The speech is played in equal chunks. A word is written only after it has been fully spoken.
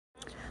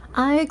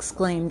I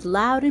exclaimed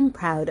loud and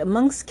proud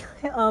amongst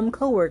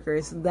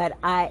coworkers that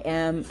I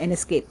am an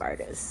escape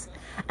artist.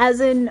 As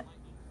in,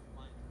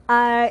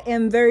 I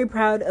am very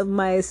proud of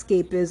my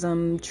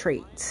escapism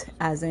trait.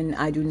 As in,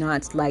 I do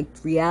not like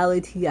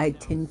reality. I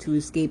tend to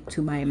escape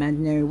to my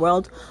imaginary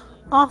world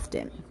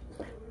often.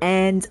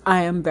 And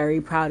I am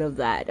very proud of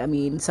that. I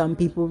mean, some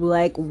people be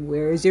like,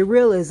 where's your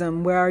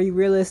realism? Where are you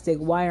realistic?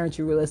 Why aren't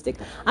you realistic?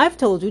 I've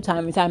told you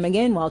time and time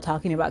again while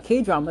talking about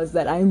K-dramas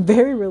that I'm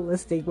very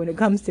realistic when it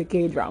comes to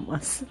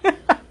K-dramas.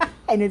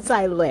 And it's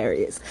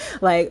hilarious.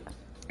 Like,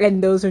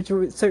 and those are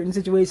certain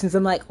situations.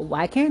 I'm like,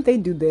 why can't they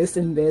do this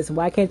and this?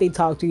 Why can't they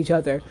talk to each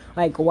other?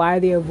 Like, why are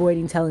they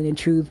avoiding telling the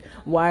truth?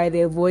 Why are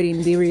they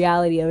avoiding the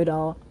reality of it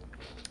all?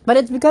 But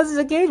it's because it's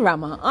a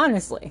K-drama,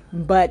 honestly.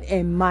 But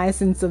in my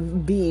sense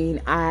of being,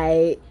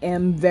 I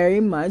am very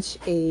much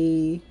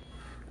I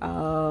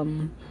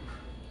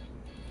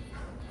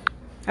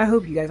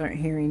hope you guys aren't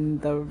hearing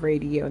the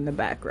radio in the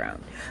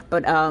background.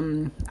 But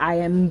I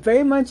am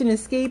very much an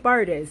escape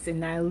artist,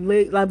 and I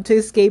love to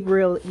escape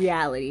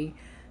reality.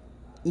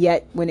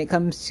 Yet when it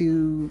comes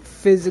to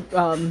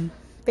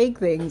fake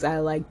things, I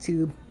like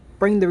to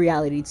bring the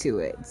reality to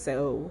it.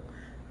 So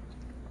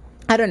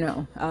I don't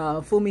know.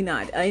 Fool me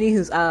not.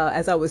 Anywho,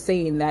 as I was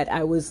saying that,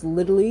 I was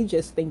literally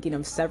just thinking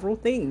of several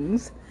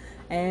things,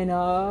 and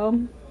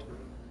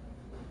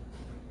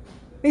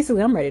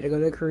basically, I'm ready to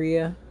go to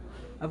Korea.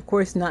 Of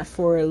course, not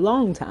for a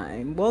long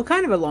time. Well,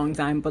 kind of a long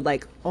time, but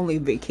like only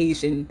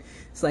vacation,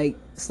 it's like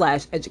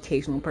 /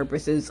 educational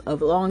purposes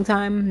of a long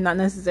time, not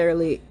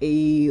necessarily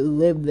a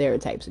live there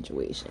type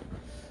situation.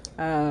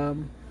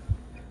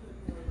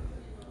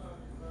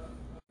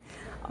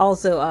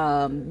 Also,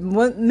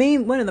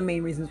 one of the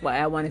main reasons why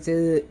I wanted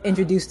to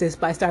introduce this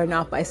by starting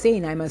off by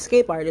saying I'm an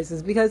escape artist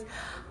is because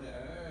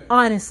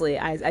honestly,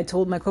 I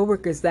told my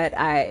coworkers that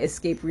I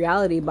escape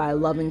reality by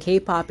loving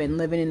K-pop and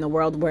living in the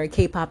world where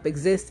K-pop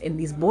exists, and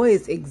these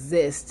boys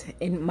exist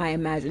in my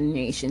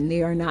imagination.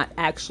 They are not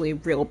actually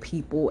real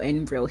people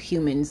and real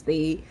humans.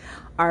 They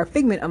are a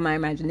figment of my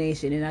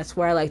imagination, and that's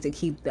where I like to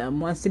keep them.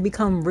 Once they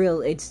become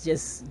real, it's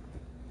just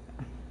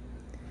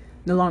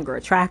no longer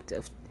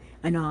attractive,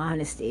 in all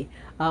honesty.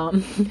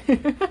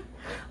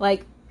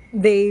 Like,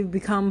 they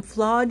become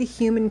flawed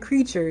human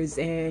creatures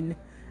and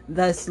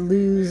thus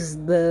lose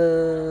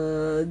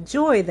the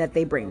joy that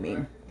they bring me.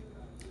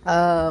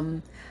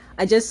 I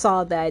just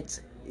saw that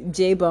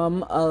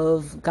J-Bum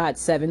of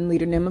GOT7,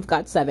 leader name of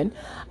GOT7,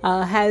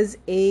 has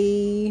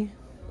a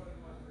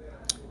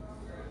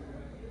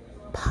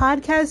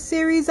podcast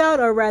series out,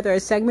 or rather a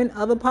segment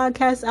of a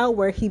podcast out,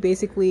 where he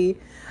basically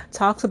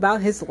talks about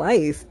his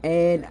life.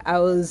 And I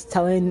was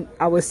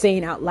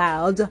saying out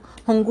loud,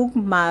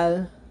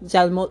 한국말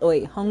잘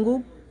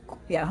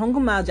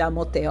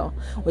못해요,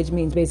 which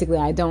means basically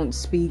I don't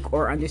speak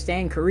or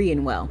understand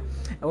Korean well,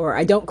 or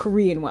I don't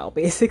Korean well,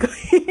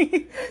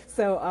 basically.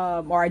 So,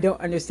 or I don't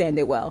understand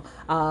it well.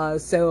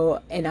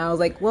 And I was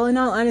like, well, in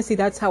all honesty,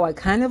 that's how I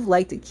kind of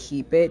like to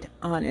keep it,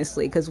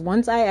 honestly, because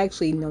once I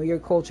actually know your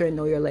culture and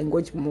know your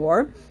language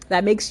more,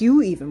 that makes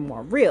you even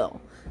more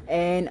real.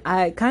 And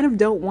I kind of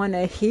don't want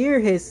to hear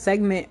his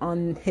segment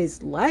on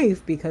his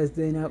life, because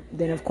then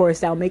of course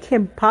that'll make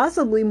him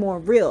possibly more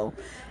real.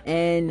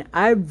 And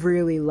I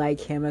really like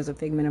him as a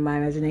figment of my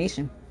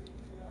imagination.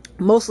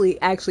 Mostly,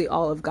 actually,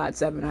 all of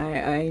GOT7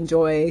 I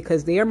enjoy,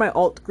 because they are my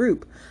alt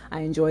group.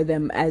 I enjoy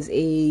them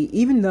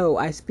even though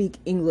I speak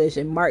English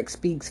and Mark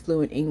speaks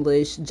fluent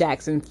English,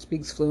 Jackson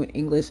speaks fluent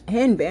English,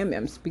 and Bam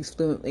Bam speaks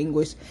fluent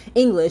English,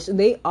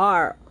 they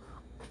are,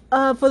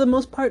 for the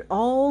most part,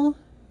 all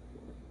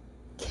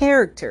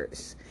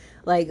characters.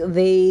 Like,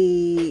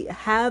 they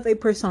have a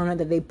persona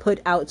that they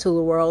put out to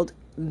the world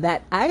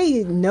that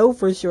I know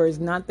for sure is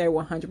not their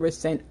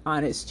 100%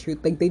 honest truth.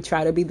 Like, they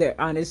try to be their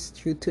honest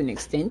truth to an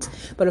extent,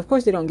 but of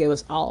course they don't give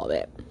us all of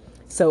it.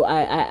 So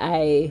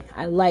I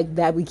like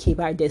that we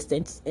keep our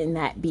distance in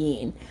that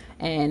being.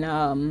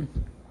 And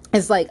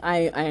it's like,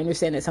 I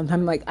understand that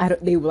sometimes, like, I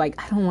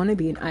don't want to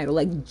be an idol.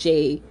 Like,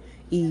 Jay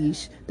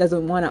Ish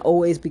doesn't want to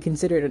always be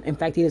considered. In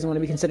fact, he doesn't want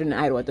to be considered an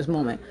idol at this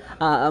moment.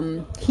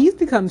 He's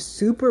become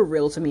super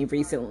real to me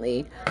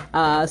recently,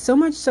 so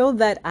much so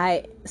that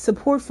I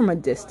support from a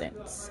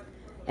distance.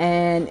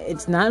 And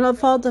it's not a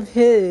fault of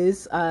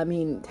his. I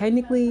mean,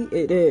 technically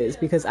it is,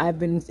 because I've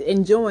been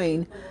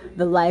enjoying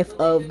the life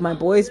of my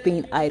boys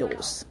being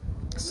idols.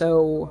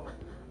 So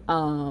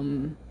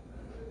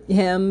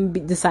him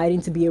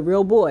deciding to be a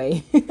real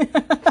boy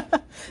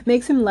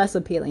makes him less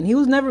appealing. He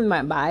was never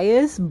my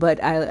bias,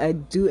 but I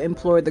do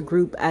implore the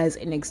group as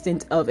an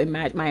extent of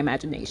my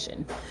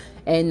imagination.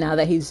 And now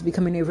that he's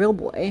becoming a real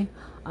boy,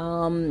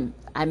 I'm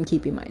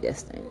keeping my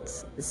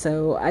distance.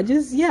 So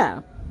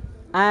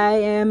I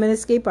am an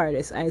escape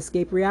artist. I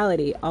escape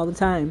reality all the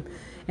time.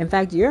 In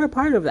fact, you're a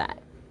part of that.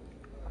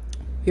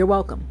 You're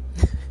welcome.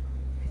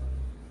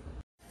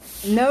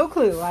 No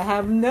clue. I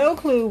have no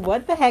clue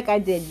what the heck I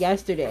did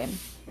yesterday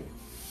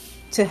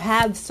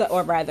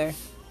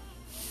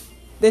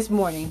this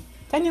morning.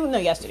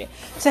 Yesterday,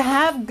 to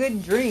have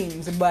good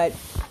dreams. But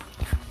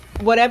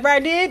whatever I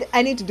did,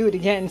 I need to do it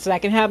again so I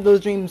can have those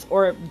dreams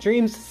or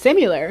dreams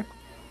similar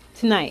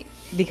tonight.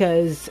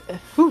 Because,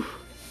 whew,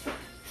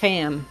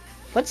 fam,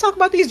 let's talk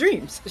about these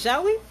dreams,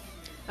 shall we?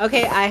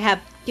 Okay, I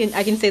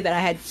can say that I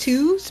had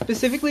 2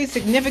 specifically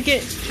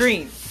significant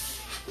dreams.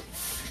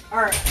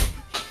 Or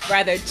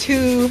rather,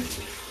 2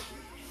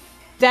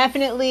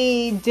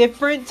 definitely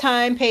different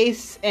time,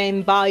 pace,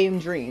 and volume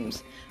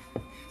dreams.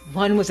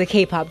 One was a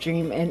K-pop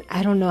dream, and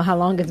I don't know how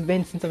long it's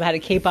been since I've had a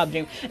K-pop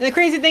dream. And the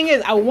crazy thing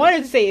is, I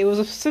wanted to say it was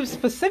a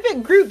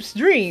specific group's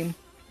dream,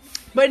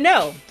 but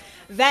no,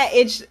 that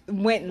itch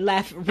went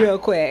left real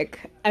quick.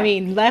 I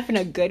mean, left in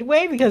a good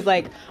way, because,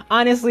 like,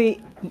 honestly,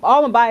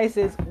 all my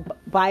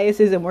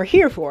biases, and we're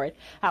here for it.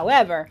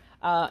 However,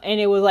 and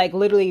it was, like,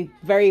 literally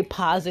very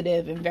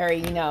positive and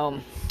very,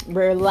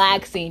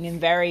 relaxing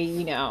and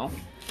very,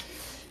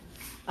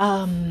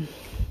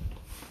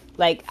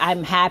 like,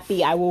 I'm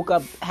happy, I woke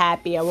up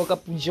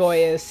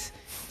joyous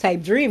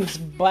type dreams.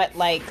 But,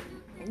 like,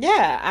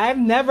 yeah, I've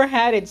never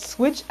had it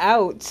switch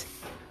out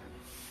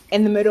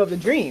in the middle of the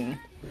dream.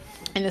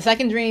 And the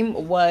second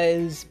dream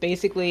was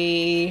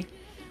basically,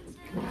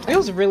 it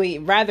was really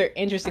rather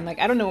interesting. Like,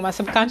 I don't know what my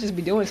subconscious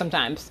be doing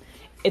sometimes.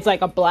 It's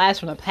like a blast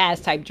from the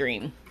past type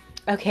dream.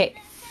 Okay,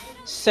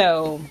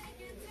 so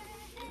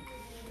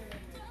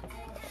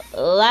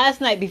last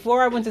night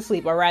before I went to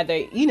sleep, or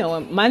rather,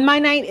 my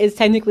night is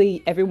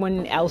technically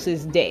everyone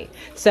else's day.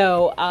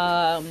 So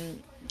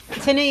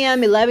 10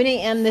 a.m., 11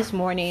 a.m. this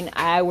morning,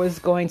 I was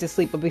going to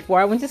sleep. But before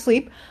I went to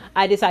sleep,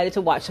 I decided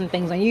to watch some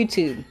things on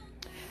YouTube.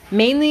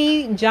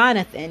 Mainly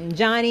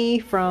Johnny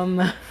from,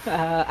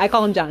 I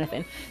call him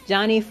Jonathan.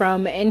 Johnny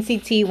from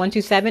NCT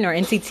 127 or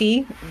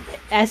NCT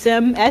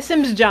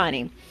SM's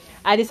Johnny.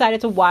 I decided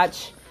to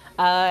watch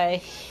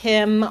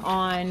him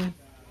on,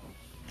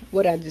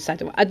 what did I decide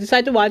to watch? I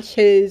decided to watch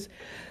his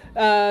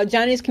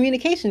Johnny's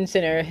Communication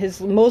Center, his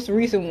most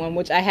recent one,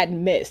 which I had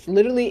missed.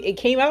 Literally, it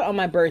came out on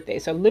my birthday.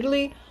 So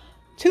literally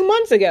 2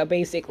 months ago,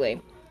 basically.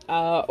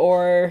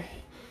 Or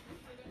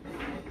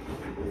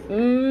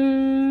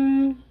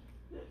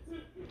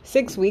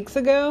 6 weeks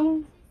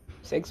ago.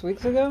 6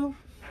 weeks ago?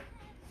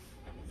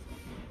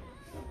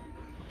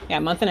 Yeah,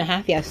 a month and a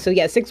half. Yeah. So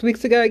yeah, 6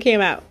 weeks ago it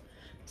came out.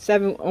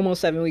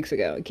 Almost 7 weeks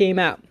ago it came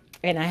out.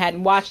 And I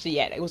hadn't watched it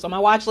yet. It was on my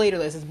watch later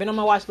list. It's been on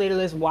my watch later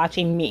list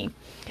watching me.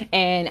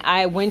 And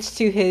I went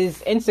to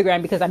his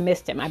Instagram because I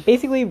missed him. I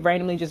basically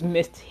randomly just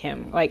missed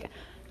him. Like,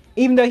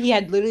 even though he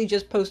had literally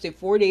just posted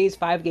 4 days,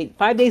 5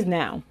 days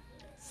now.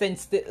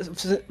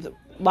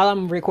 While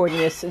I'm recording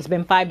this, it's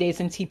been 5 days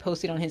since he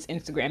posted on his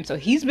Instagram. So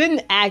he's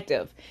been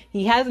active.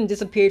 He hasn't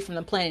disappeared from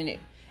the planet.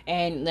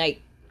 And,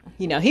 like,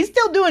 he's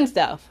still doing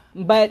stuff.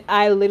 But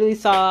I literally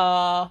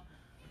saw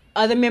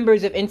other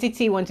members of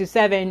NCT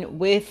 127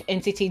 with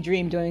NCT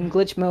Dream doing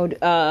glitch mode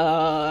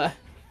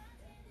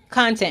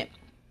content.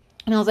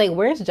 And I was like,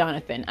 where's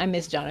Jonathan? I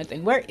miss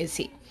Jonathan. Where is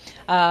he?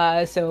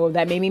 So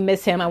that made me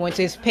miss him. I went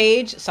to his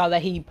page, saw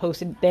that he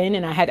posted then,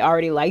 and I had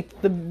already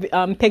liked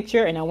the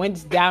picture, and I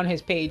went down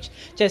his page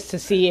just to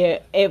see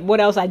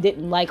what else I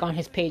didn't like on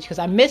his page, because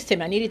I missed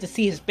him. I needed to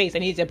see his face. I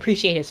needed to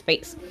appreciate his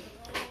face.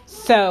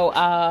 So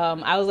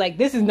I was like,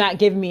 this is not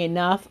giving me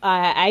enough.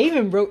 I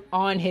even wrote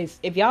on his,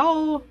 if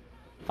y'all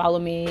follow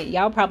me,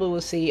 y'all probably will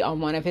see on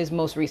one of his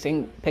most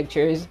recent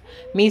pictures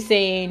me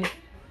saying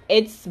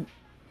it's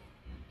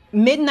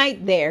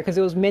midnight there, because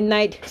it was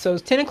midnight, so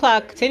it's 10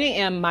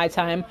 a.m. my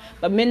time,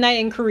 but midnight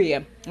in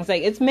Korea. It's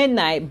like, it's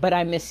midnight, but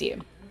I miss you.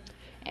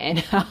 And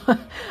it's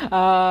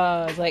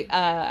like,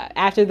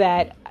 after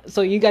that,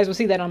 so you guys will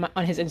see that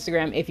on his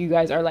Instagram if you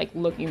guys are, like,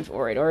 looking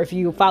for it, or if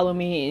you follow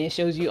me and it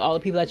shows you all the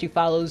people that you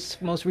follow's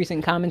most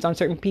recent comments on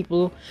certain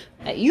people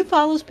that you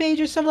follow's page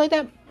or stuff like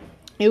that.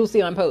 You will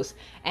see on post.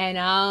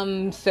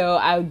 And so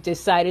I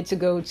decided to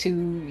go to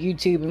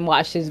YouTube and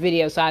watch his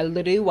video. So I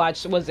literally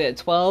watched, was it a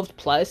 12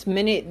 plus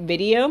minute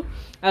video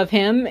of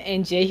him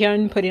and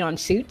Jaehyun putting on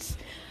suits,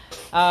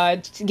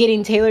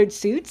 getting tailored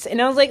suits. And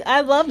I was like,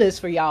 I love this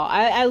for y'all.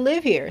 I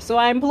live here, so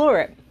I implore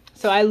it.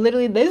 So I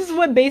literally, this is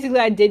what basically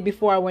I did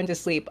before I went to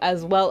sleep,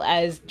 as well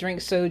as drink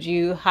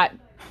soju, hot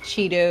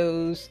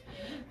Cheetos,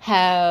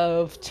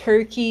 have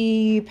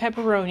turkey,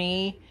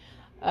 pepperoni,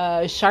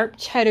 sharp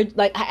cheddar.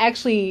 Like, I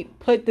actually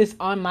put this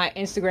on my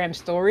Instagram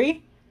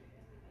story.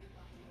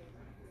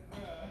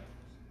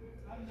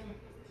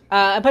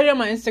 I put it on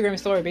my Instagram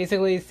story,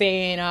 basically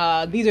saying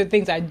these are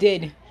things I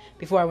did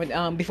before I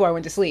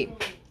went to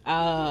sleep.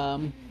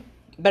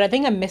 But I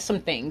think I missed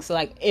some things. So,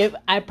 like, if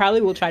I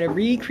probably will try to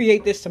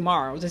recreate this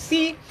tomorrow to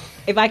see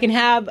if I can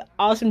have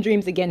awesome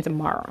dreams again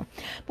tomorrow.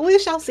 But we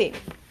shall see.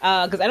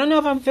 Because I don't know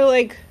if I feel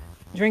like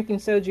drinking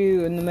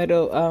soju in the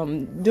middle,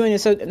 doing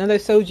another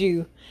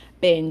soju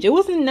binge. It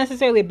wasn't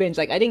necessarily a binge.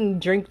 Like, I didn't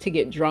drink to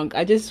get drunk.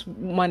 I just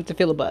wanted to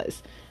feel a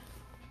buzz.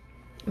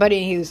 But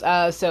anyways,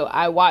 so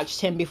I watched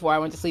him before I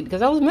went to sleep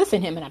because I was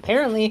missing him. And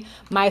apparently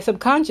my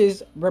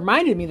subconscious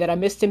reminded me that I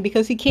missed him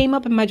because he came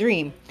up in my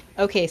dream.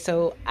 Okay,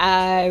 so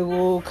I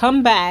will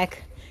come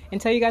back and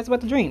tell you guys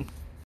about the dream.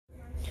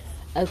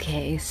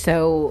 Okay,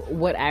 so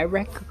what I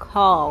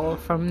recall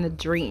from the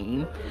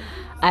dream,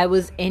 I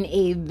was in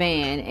a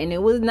van, and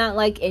it was not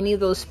like any of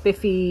those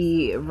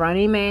spiffy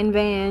Running Man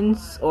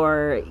vans,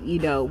 or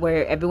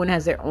where everyone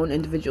has their own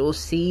individual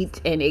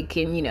seat, and it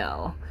can,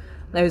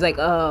 there's like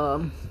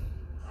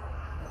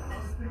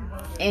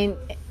an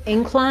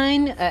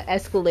incline,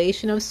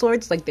 escalation of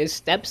sorts. Like there's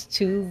steps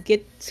to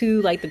get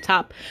to like the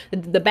top.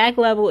 The back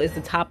level is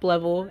the top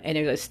level, and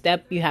there's a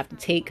step you have to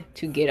take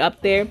to get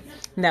up there.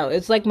 No,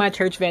 it's like my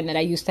church van that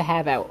I used to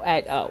have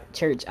at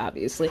church,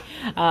 obviously,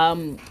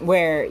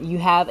 where you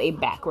have a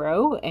back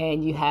row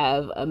and you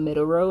have a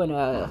middle row, and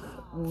a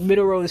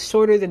middle row is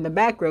shorter than the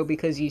back row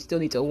because you still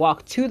need to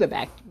walk to the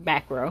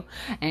back row,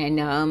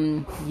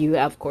 and you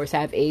of course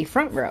have a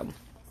front row.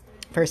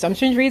 For some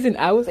strange reason,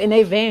 I was in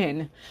a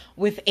van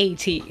with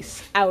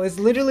ATs. I was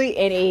literally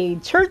in a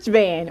church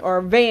van, or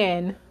a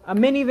van, a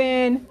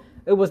minivan.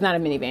 It was not a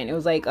minivan. It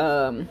was like,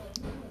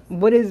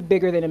 what is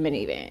bigger than a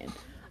minivan?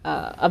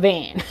 A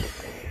van.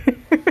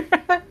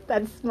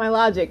 That's my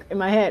logic in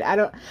my head. I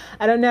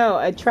don't know.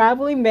 A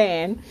traveling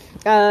van,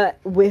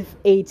 with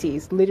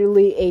ATs,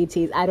 literally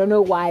ATs. I don't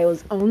know why it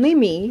was only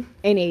me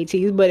and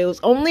ATs, but it was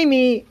only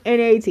me and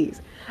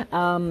ATs.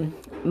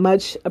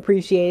 Much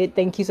appreciated.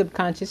 Thank you,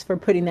 Subconscious, for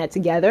putting that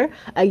together.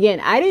 Again,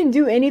 I didn't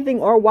do anything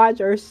or watch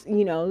or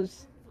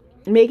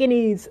make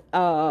any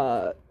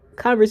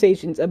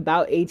conversations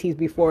about ATs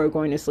before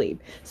going to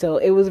sleep. So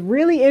it was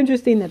really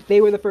interesting that they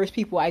were the first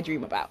people I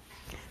dream about.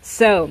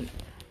 So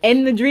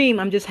in the dream,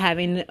 I'm just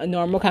having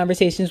normal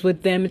conversations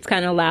with them. It's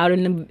kind of loud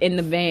in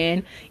the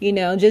van,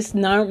 just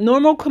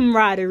normal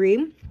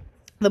camaraderie.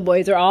 The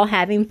boys are all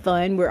having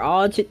fun. We're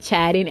all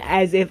chit-chatting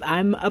as if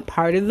I'm a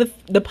part of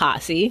the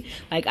posse.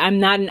 Like, I'm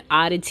not an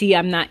oddity.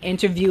 I'm not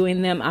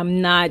interviewing them.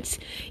 I'm not,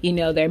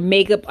 their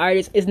makeup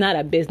artist. It's not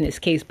a business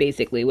case,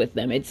 basically, with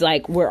them. It's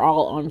like we're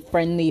all on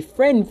friendly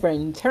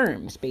friend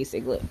terms,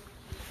 basically.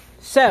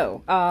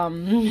 So,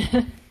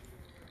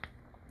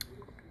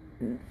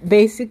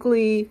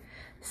 basically,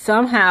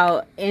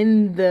 somehow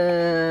in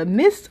the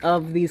midst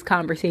of these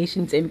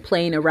conversations and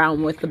playing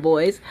around with the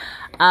boys,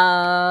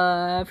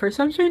 for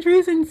some strange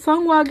reason,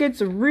 Sunghwa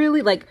gets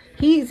really, like,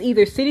 he's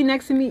either sitting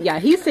next to me. Yeah,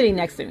 he's sitting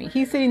next to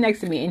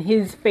me. And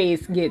his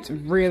face gets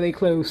really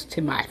close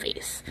to my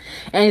face.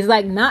 And it's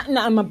like, not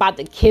I'm about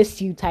to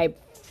kiss you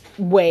type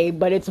way,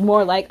 but it's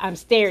more like I'm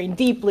staring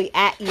deeply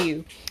at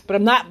you, but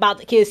I'm not about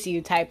to kiss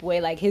you type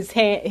way. Like, his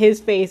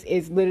face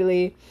is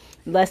literally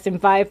less than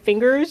 5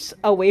 fingers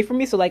away from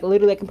me. So, like,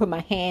 literally I can put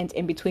my hand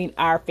in between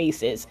our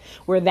faces.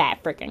 We're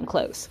that freaking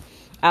close.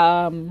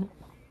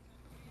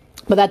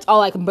 But that's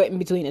all I can put in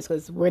between us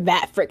because we're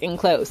that freaking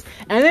close.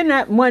 And then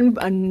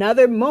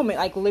another moment,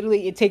 like,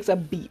 literally it takes a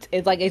beat.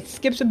 It's like it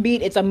skips a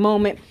beat. It's a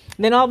moment.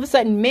 Then all of a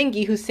sudden,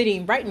 Mingi, who's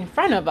sitting right in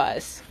front of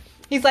us,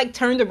 he's like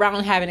turned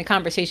around having a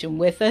conversation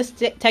with us,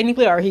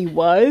 technically, or he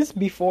was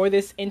before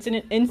this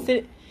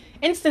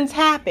instance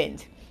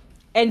happened.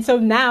 And so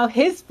now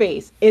his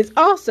face is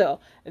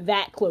also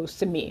that close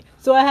to me.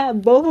 So I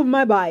have both of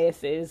my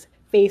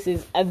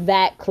faces are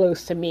that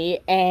close to me,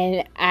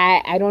 and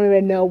I don't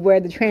even know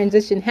where the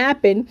transition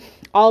happened.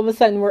 All of a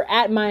sudden, we're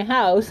at my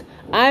house.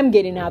 I'm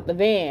getting out the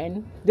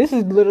van. This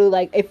is literally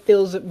like, it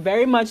feels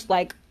very much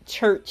like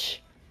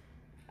church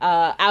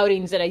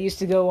outings that I used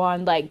to go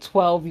on like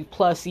 12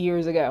 plus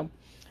years ago.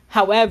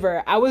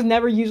 However, I was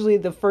never usually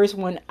the first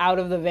one out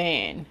of the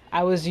van.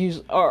 I was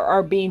usually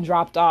or being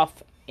dropped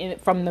off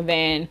from the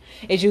van.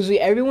 It's usually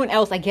everyone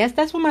else. I guess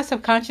that's what my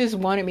subconscious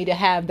wanted me to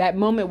have, that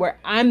moment where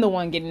I'm the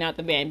one getting out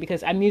the van,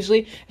 because I'm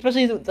usually,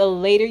 especially the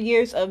later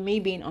years of me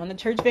being on the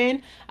church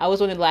van, I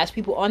was one of the last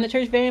people on the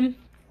church van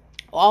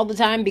all the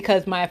time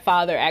because my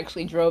father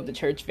actually drove the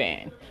church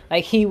van.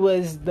 Like, he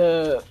was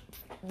the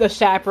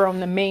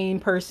chaperone, the main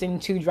person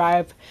to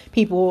drive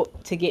people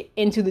to get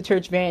into the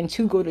church van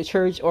to go to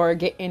church, or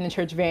get in the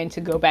church van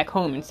to go back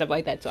home and stuff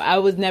like that. So I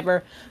was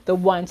never the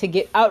one to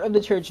get out of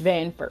the church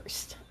van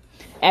first.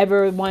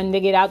 Ever one to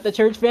get out the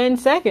church van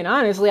second.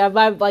 Honestly,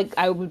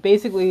 I would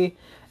basically,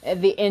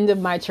 at the end of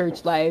my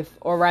church life,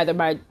 or rather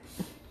my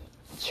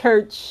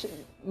church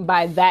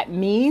by that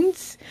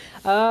means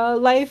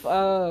life,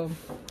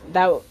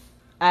 that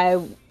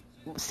I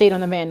stayed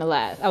on the van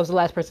I was the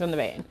last person on the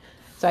van.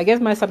 So I guess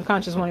my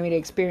subconscious wanted me to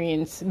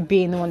experience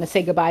being the one to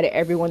say goodbye to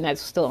everyone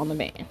that's still on the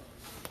van.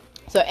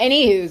 So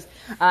anywho's,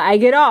 I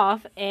get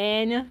off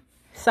and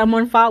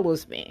someone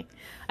follows me.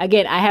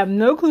 Again, I have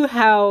no clue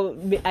how,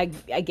 I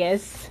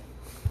guess.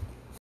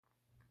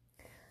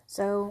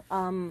 So,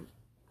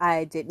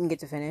 I didn't get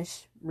to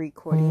finish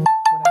recording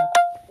what I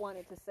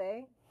wanted to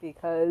say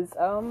because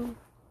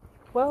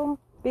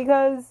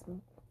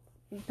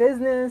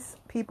business,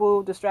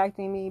 people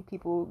distracting me,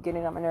 people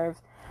getting on my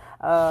nerves,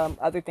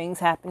 other things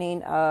happening,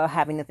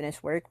 having to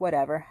finish work,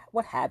 whatever,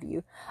 what have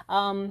you.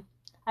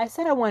 I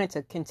said I wanted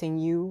to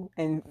continue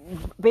and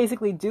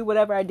basically do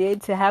whatever I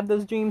did to have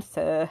those dreams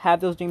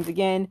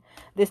again.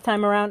 This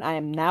time around, I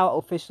am now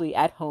officially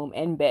at home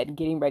in bed,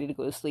 getting ready to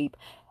go to sleep.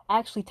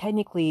 actually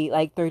technically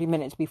like 30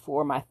 minutes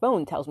before my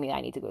phone tells me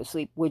I need to go to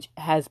sleep, which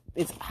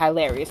is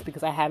hilarious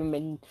because I haven't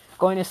been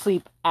going to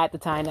sleep at the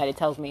time that it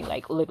tells me,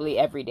 like literally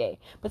every day.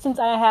 But since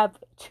I have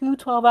two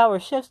 12-hour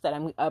shifts that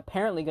I'm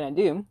apparently going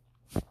to do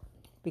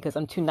because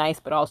I'm too nice,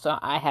 but also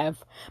I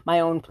have my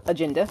own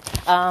agenda,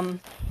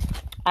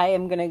 I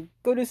am going to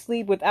go to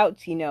sleep without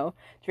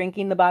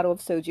drinking the bottle of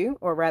soju,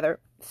 or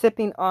rather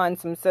sipping on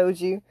some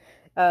soju,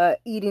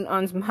 eating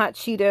on some hot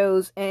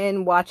Cheetos,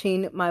 and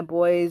watching my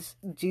boys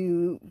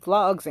do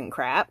vlogs and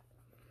crap.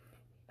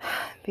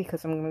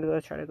 Because I'm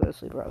gonna try to go to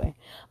sleep early.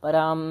 But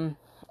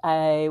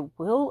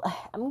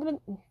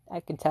I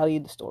can tell you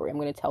the story. I'm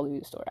gonna tell you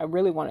the story. I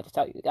really wanted to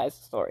tell you guys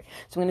the story.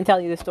 So I'm gonna tell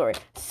you the story.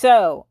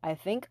 So I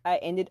think I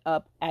ended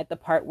up at the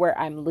part where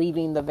I'm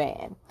leaving the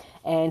van.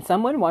 And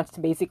someone wants to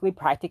basically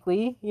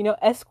practically,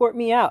 escort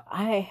me out.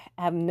 I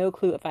have no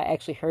clue if I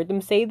actually heard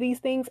them say these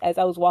things as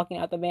I was walking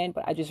out the van,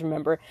 but I just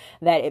remember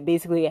that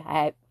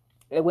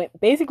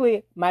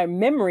my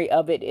memory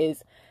of it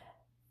is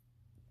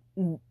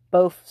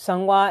both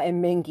Seonghwa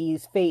and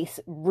Mingi's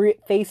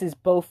faces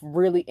both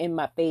really in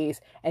my face,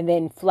 and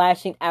then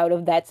flashing out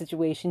of that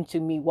situation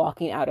to me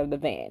walking out of the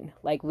van,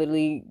 like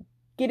literally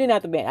getting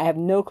out the van. I have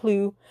no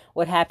clue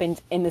what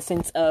happened in the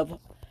sense of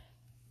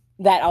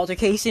that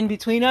altercation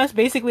between us.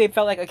 Basically, it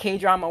felt like a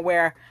K-drama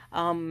where,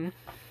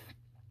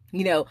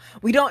 we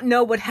don't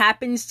know what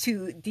happens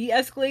to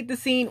de-escalate the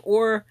scene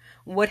or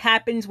what's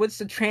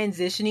the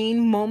transitioning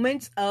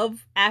moments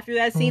of after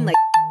that scene. Like,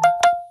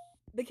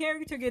 the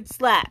character gets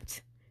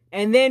slapped,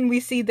 and then we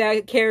see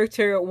that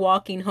character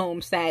walking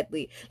home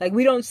sadly. Like,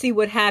 we don't see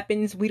what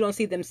happens. We don't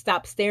see them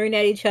stop staring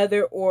at each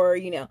other, or,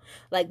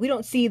 we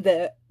don't see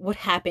what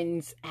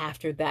happens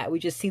after that. We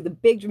just see the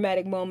big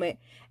dramatic moment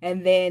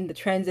and then the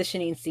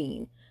transitioning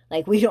scene.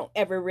 Like, we don't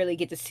ever really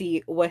get to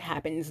see what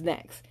happens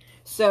next.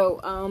 So,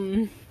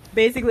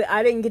 basically,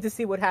 I didn't get to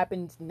see what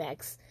happens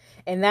next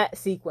in that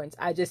sequence.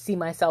 I just see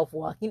myself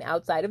walking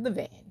outside of the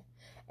van,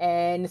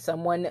 and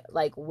someone,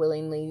 like,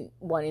 willingly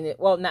wanting it,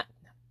 well, not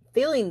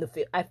feeling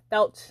I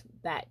felt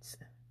that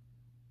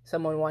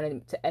someone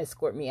wanted to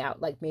escort me out.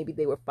 Like, maybe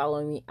they were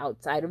following me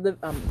outside of the,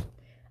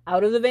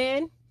 out of the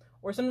van,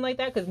 or something like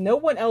that, because no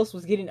one else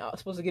was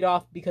supposed to get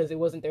off because it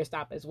wasn't their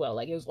stop as well.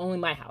 Like, it was only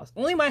my house,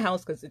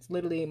 because it's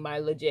literally my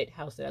legit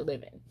house that I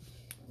live in.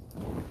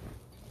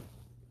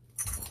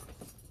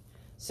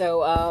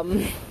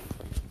 So,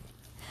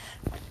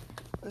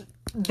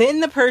 then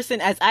the person,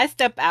 as I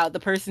step out, the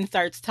person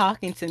starts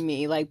talking to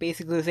me, like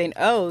basically saying,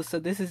 "Oh, so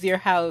this is your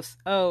house.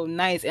 Oh,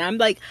 nice." And I'm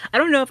like, I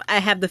don't know if I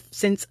have the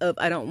sense of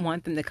I don't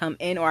want them to come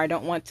in, or I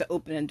don't want to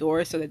open a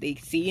door so that they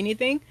see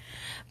anything.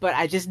 But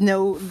I just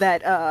know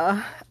that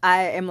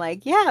I am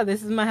like, yeah,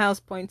 this is my house,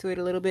 point to it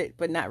a little bit,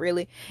 but not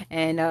really.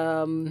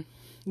 And,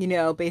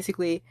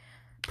 basically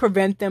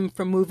prevent them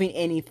from moving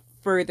any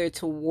further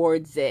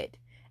towards it.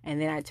 And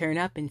then I turn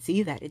up and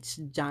see that it's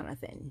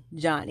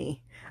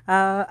Johnny.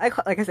 I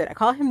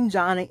call him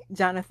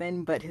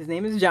Jonathan, but his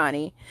name is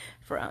Johnny,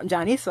 from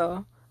Johnny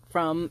So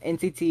from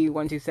NCT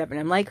 127.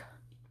 I'm like,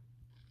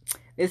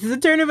 this is a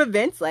turn of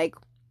events. Like,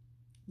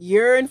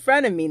 you're in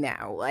front of me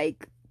now.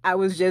 Like, I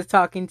was just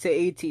talking to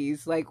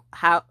ATEEZ. Like,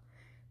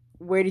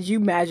 where did you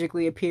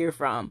magically appear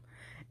from?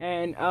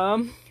 And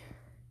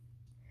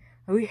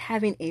we're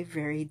having a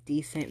very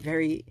decent,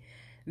 very,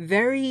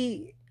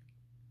 very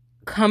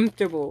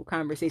comfortable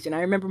conversation.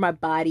 I remember my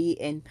body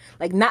and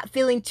like not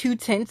feeling too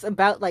tense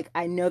about, like,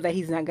 I know that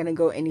he's not gonna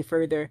go any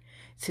further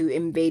to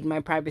invade my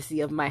privacy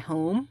of my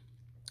home.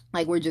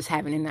 Like, we're just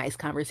having a nice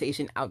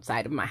conversation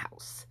outside of my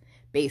house,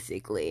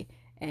 basically,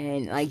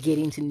 and like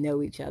getting to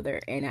know each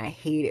other. And I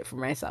hate it for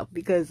myself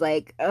because,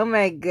 like, oh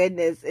my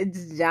goodness,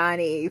 it's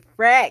Johnny.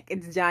 Frick,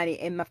 it's Johnny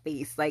in my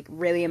face, like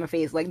really in my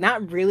face. Like,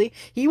 not really,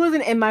 he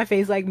wasn't in my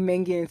face like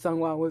Mingi and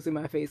Seonghwa was in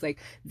my face. Like,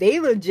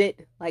 they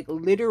legit, like,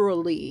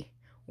 literally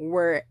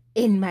were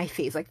in my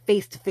face, like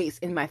face to face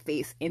in my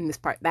face in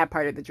that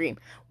part of the dream.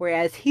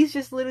 Whereas he's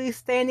just literally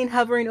standing,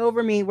 hovering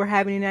over me. We're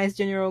having a nice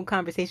general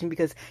conversation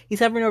because he's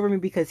hovering over me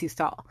because he's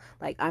tall.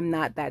 Like, I'm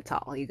not that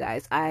tall, you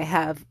guys. I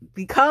have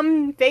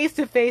become face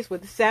to face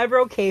with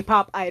several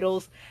K-pop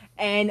idols.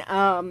 And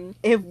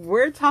if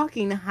we're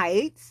talking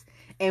heights,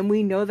 and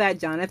we know that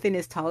Jonathan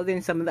is taller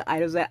than some of the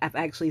idols that I've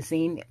actually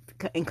seen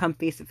and come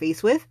face to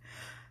face with,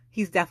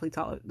 he's definitely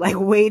taller, like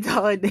way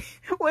taller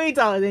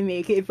than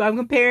me. If I'm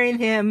comparing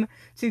him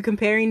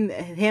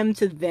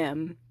to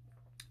them,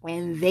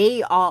 and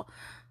they all,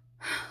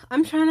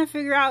 I'm trying to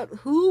figure out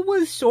who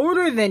was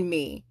shorter than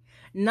me.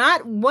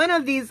 Not one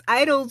of these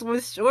idols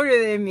was shorter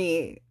than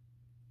me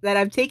that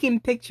I've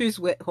taken pictures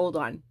with. Hold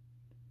on.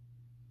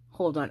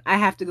 I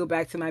have to go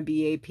back to my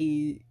BAP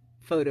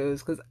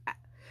photos,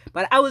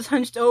 but I was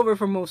hunched over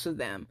for most of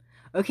them.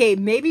 Okay,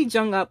 maybe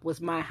Jung-up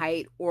was my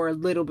height, or a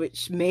little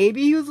bit,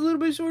 maybe he was a little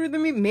bit shorter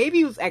than me. Maybe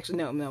he was actually,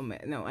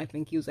 no, I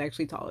think he was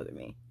actually taller than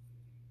me.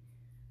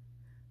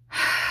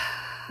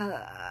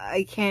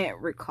 I can't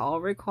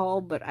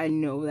recall, but I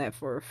know that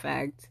for a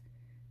fact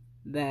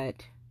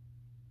that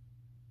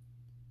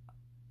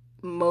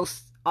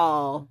most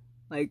all,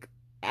 like,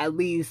 at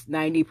least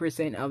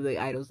 90% of the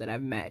idols that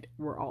I've met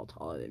were all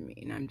taller than me.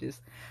 And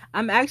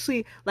I'm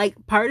actually,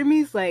 like, part of me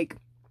is, like,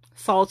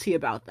 salty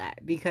about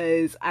that,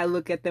 because I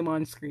look at them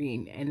on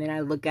screen and then I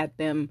look at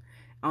them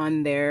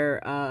on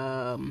their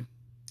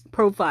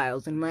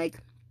profiles and I'm like,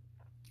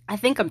 I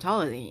think I'm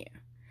taller than you.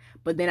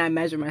 But then I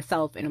measure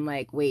myself and I'm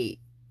like, wait,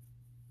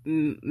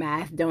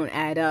 math don't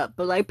add up.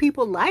 But, like,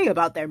 people lie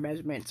about their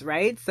measurements,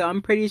 right? So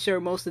I'm pretty sure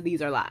most of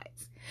these are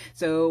lies.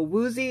 So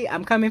Woozy,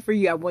 I'm coming for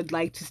you. I would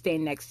like to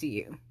stand next to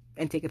you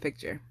and take a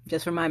picture,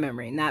 just for my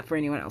memory, not for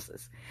anyone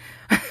else's.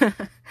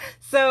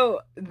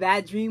 So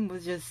that dream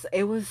was just,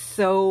 it was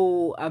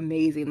so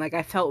amazing. Like,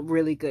 I felt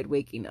really good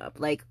waking up.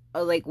 Like,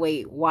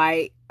 wait,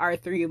 why are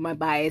 3 of my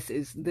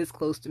biases this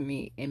close to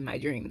me in my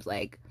dreams?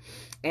 Like,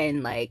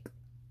 and like,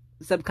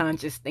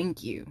 subconscious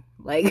thank you.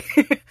 Like,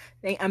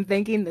 I'm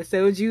thinking the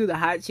soju, the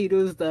hot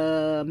Cheetos,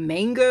 the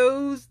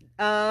mangoes,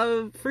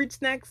 fruit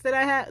snacks that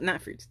I had.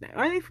 Not fruit snacks.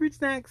 Are they fruit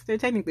snacks? They're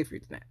technically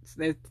fruit snacks.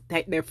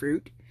 They're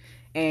fruit,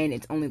 and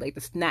it's only like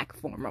the snack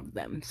form of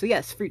them. So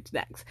yes, fruit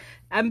snacks.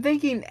 I'm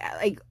thinking,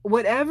 like,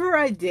 whatever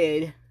I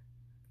did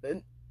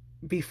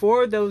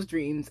before those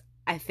dreams,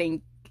 I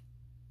thank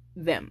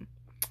them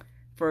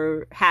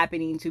for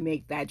happening to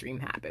make that dream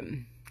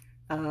happen.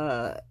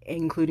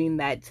 Including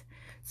that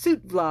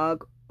suit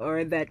vlog,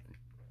 or that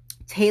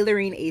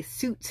tailoring a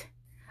suit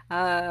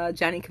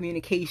Johnny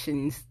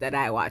Communications that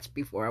I watched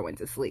before I went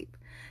to sleep,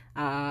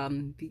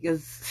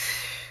 because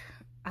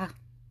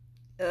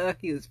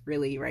he was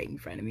really right in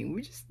front of me.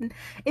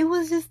 It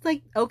was just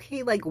like,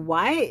 okay, like,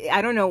 why?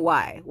 I don't know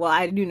why. Well,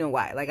 I do know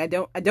why. Like, I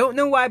don't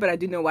know why, but I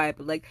do know why.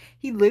 But, like,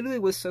 he literally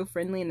was so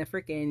friendly in the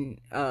freaking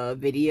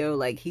video.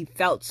 Like, he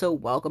felt so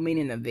welcoming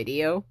in the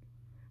video.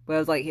 But I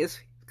was like,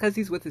 because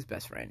he's with his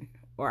best friend.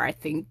 Or I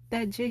think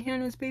that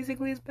Jaehyun is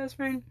basically his best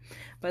friend.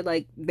 But,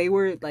 like, they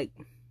were, like,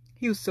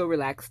 he was so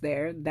relaxed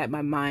there that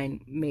my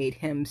mind made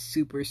him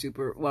super,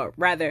 super, well,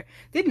 rather,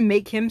 didn't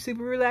make him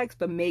super relaxed,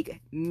 but make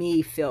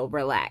me feel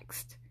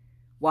relaxed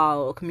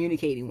while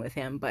communicating with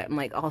him. But I'm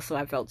like, also,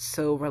 I felt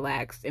so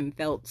relaxed and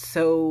felt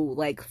so,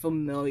 like,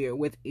 familiar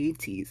with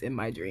ATEEZ in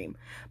my dream.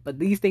 But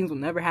these things will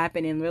never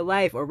happen in real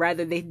life, or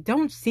rather, they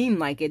don't seem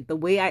like it the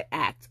way I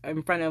act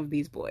in front of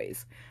these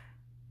boys.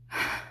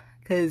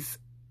 Because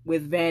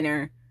with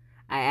Vanner,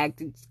 I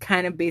acted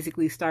kind of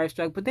basically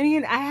starstruck, but then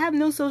again, I have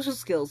no social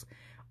skills,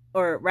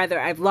 or rather,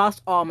 I've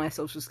lost all my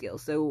social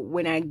skills. So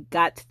when I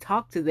got to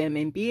talk to them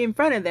and be in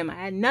front of them, I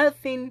had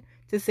nothing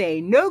to say,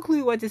 no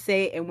clue what to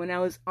say. And when I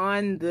was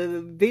on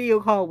the video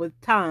call with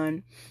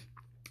Tan,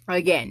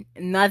 again,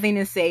 nothing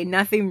to say,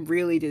 nothing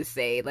really to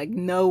say, like,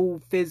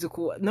 no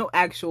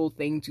actual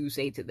thing to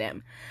say to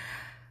them.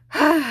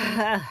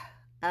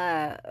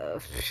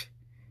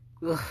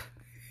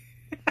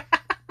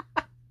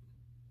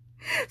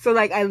 So,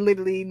 like, I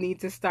literally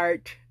need to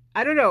start,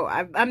 I don't know,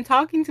 I'm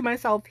talking to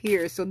myself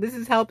here, so this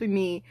is helping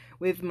me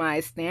with my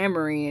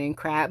stammering and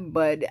crap,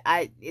 but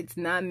it's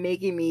not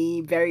making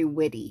me very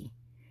witty,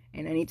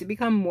 and I need to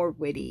become more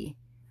witty.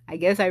 I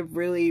guess I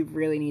really,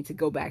 really need to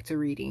go back to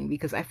reading,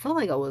 because I felt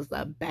like I was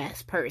the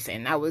best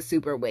person. I was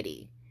super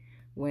witty.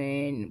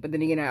 But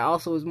then again, I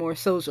also was more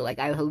social. Like,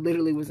 I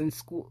literally was in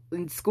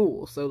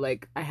school, so,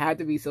 like, I had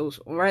to be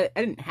social. Or I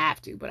didn't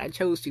have to, but I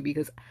chose to,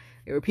 because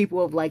there were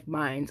people of like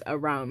minds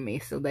around me,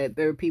 so that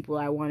there were people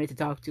I wanted to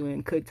talk to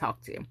and could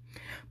talk to.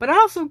 But I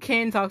also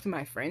can talk to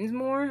my friends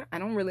more. I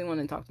don't really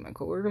want to talk to my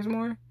coworkers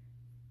more,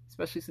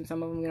 especially since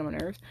some of them get on my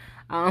nerves.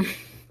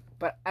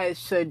 But I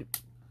should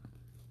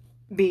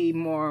be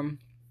more,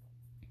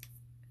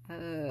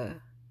 I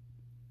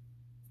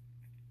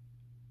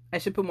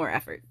should put more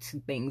effort to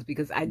things,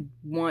 because I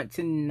want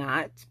to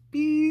not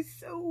be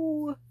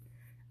so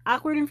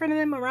awkward in front of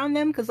them, around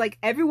them, because, like,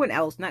 everyone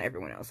else, not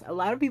everyone else, a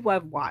lot of people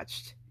I've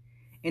watched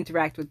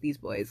interact with these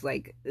boys,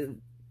 like,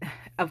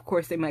 of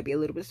course they might be a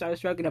little bit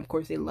starstruck, and of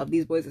course they love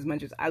these boys as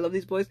much as I love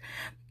these boys,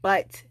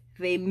 but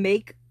they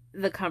make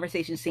the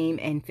conversation seem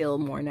and feel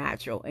more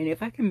natural. And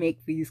if I can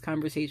make these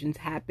conversations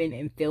happen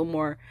and feel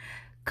more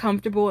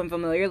comfortable and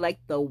familiar, like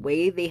the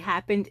way they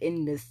happened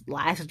in this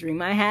last dream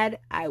I had,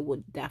 I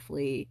would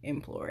definitely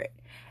implore it.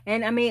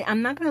 And I mean,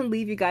 I'm not gonna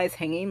leave you guys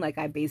hanging like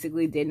I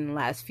basically did in the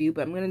last few,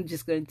 but I'm gonna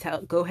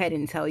go ahead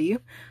and tell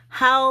you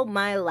how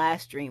my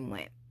last dream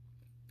went,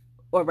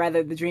 or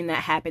rather the dream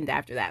that happened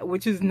after that,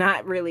 which is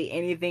not really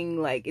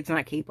anything, like, it's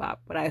not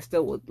K-pop, but I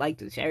still would like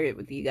to share it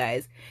with you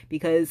guys,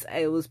 because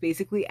it was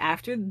basically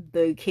after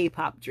the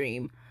K-pop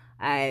dream.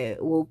 I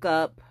woke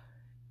up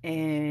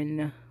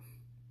and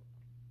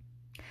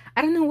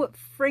I don't know what,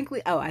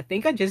 frankly, I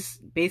think I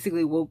just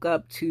basically woke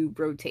up to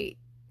rotate.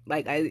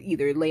 Like, I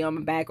either lay on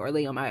my back or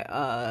lay on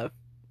my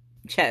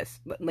chest,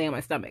 but lay on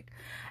my stomach.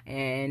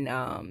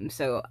 And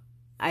so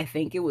I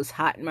think it was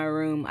hot in my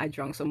room. I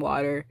drank some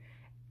water,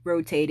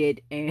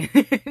 rotated, and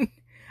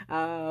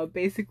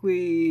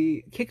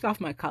basically kicked off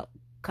my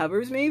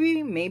covers,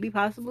 maybe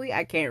possibly,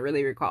 I can't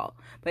really recall.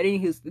 But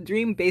anywho, the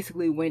dream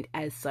basically went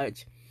as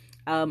such.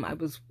 I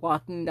was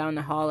walking down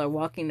the hall, or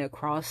walking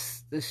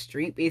across the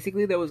street.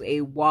 Basically, there was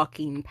a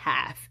walking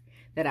path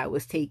that I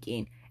was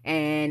taking,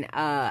 and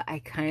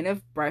I kind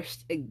of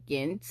brushed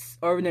against,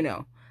 or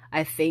no,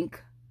 I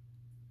think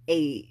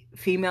a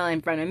female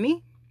in front of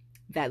me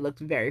that looked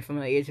very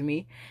familiar to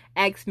me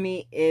asked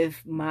me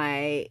if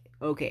I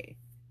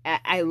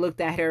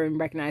looked at her and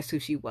recognized who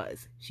she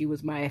was. She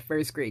was my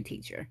first grade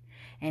teacher,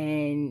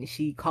 and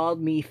she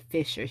called me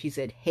Fisher. She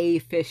said, "Hey,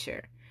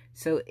 Fisher,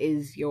 so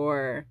is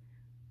your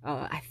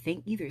I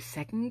think either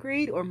second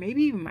grade or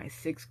maybe even my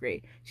sixth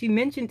grade." She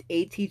mentioned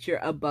a teacher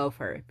above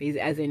her,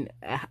 as in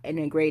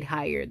a grade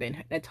higher than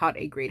her, that taught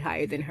a grade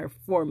higher than her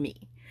for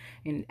me,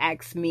 and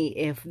asked me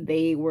if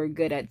they were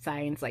good at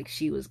science like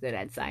she was good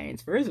at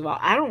science. First of all,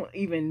 I don't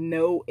even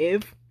know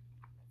if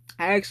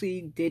I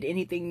actually did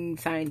anything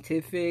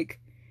scientific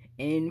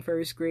in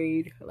first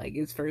grade. Like,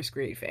 it's first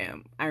grade,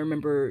 fam. I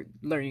remember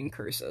learning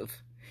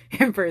cursive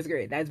in first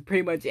grade. That's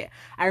pretty much it.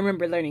 I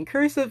remember learning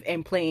cursive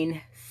and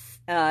playing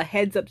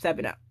Heads Up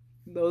 7 Up.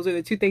 Those are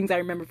the two things I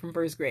remember from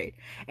first grade.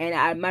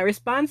 And my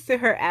response to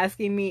her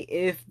asking me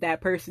if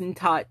that person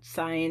taught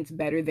science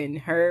better than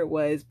her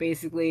was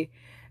basically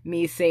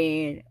me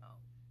saying,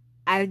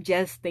 I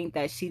just think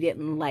that she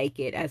didn't like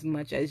it as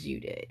much as you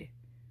did.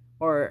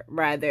 Or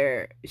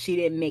rather, she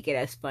didn't make it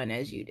as fun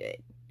as you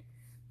did.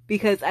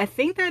 Because I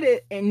think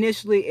that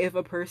initially, if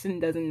a person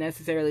doesn't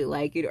necessarily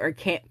like it or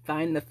can't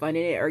find the fun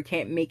in it or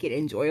can't make it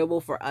enjoyable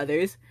for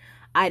others,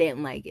 I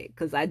didn't like it,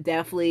 because I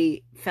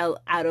definitely fell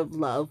out of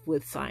love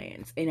with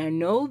science. And I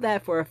know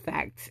that for a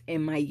fact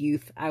in my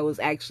youth, I was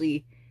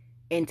actually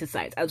into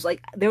science. I was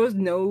like, there was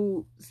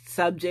no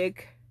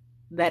subject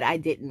that I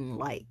didn't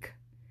like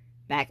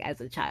back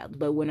as a child.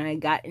 But when I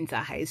got into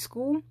high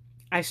school,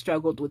 I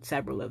struggled with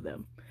several of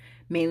them,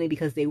 mainly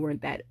because they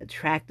weren't that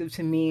attractive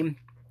to me.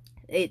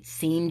 It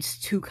seemed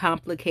too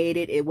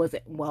complicated. It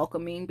wasn't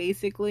welcoming,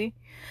 basically.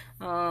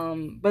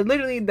 But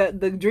literally,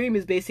 the dream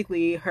is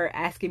basically her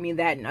asking me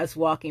that and us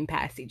walking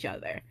past each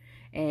other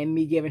and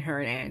me giving her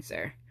an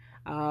answer.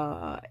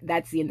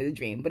 That's the end of the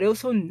dream. But it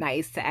was so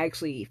nice to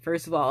actually,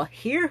 first of all,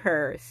 hear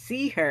her,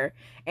 see her,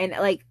 and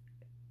like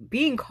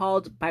being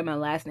called by my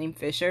last name,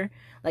 Fisher.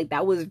 Like,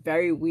 that was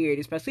very weird,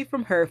 especially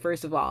from her,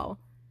 first of all,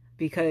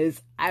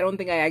 because I don't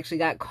think I actually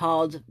got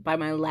called by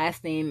my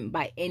last name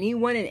by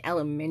anyone in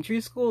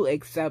elementary school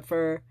except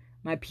for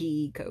my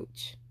PE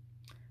coach.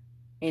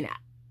 And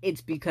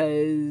it's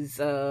because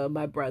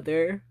my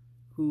brother,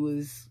 who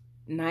was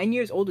 9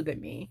 years older than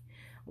me,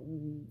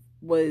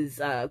 was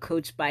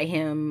coached by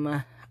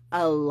him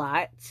a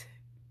lot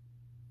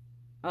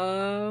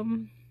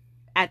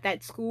at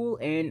that school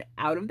and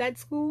out of that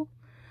school.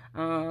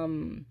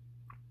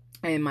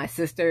 And my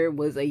sister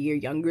was a year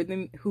younger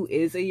than, who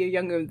is a year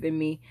younger than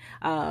me,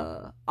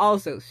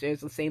 also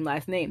shares the same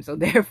last name. So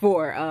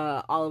therefore,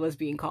 all of us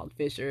being called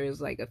Fisher is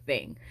like a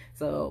thing.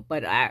 So,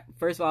 but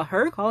first of all,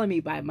 her calling me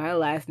by my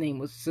last name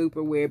was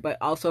super weird, but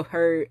also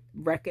her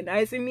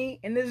recognizing me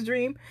in this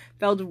dream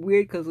felt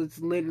weird, because it's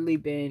literally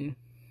been,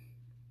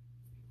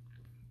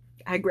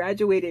 I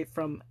graduated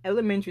from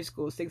elementary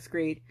school, 6th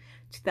grade,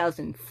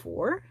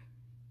 2004.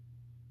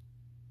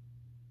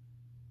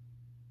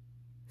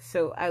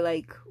 So I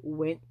like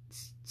went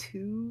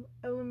to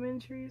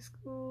elementary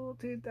school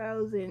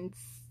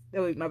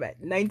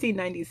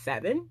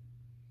 1997.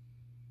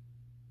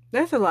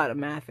 That's a lot of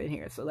math in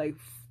here. So like,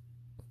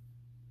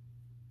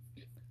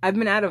 I've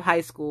been out of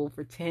high school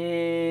for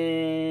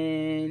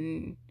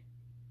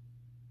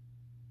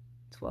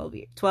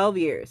 12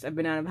 years. I've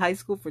been out of high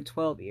school for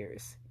 12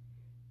 years.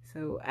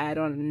 So add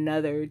on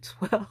another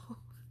 12.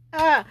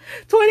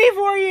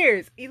 24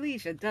 years.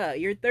 Elisha, duh,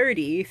 you're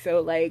 30. So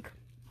like,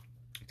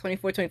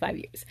 24, 25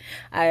 years.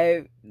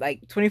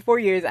 24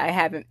 years, I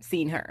haven't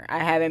seen her. I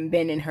haven't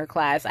been in her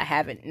class. I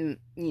haven't,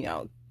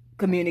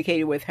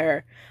 communicated with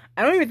her.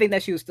 I don't even think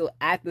that she was still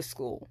at the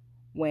school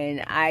when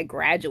I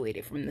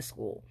graduated from the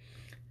school.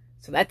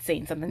 So that's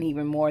saying something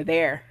even more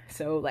there.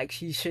 So, like,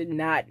 she should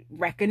not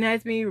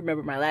recognize me,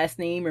 remember my last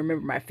name,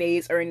 remember my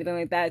face, or anything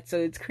like that. So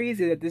it's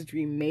crazy that this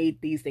dream made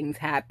these things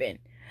happen.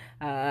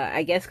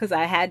 I guess because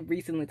I had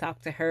recently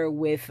talked to her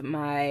with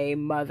my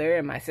mother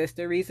and my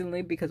sister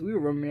recently, because we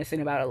were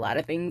reminiscing about a lot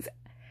of things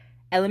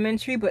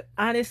elementary, but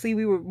honestly,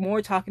 we were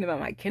more talking about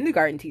my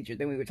kindergarten teacher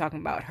than we were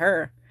talking about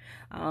her.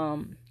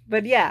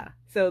 But yeah,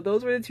 so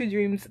those were the two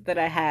dreams that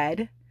I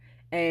had,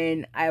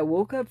 and I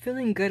woke up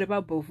feeling good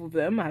about both of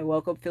them. I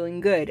woke up feeling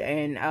good,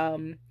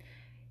 and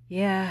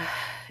yeah,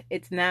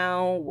 it's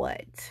now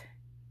what?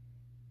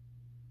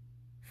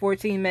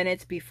 14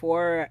 minutes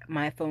before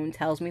my phone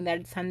tells me that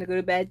it's time to go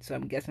to bed, so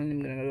I'm guessing I'm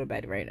gonna go to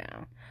bed right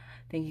now.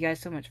 Thank you guys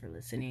so much for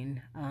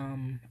listening.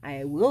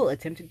 I will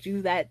attempt to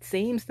do that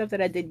same stuff that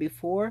I did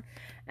before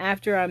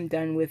after I'm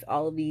done with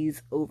all of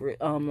these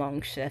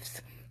long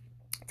shifts.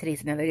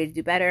 Today's another day to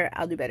do better.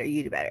 I'll do better.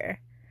 You do better.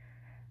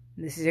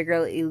 This is your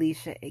girl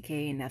Elisha,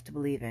 aka Enough to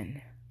Believe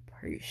in.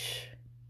 Peace.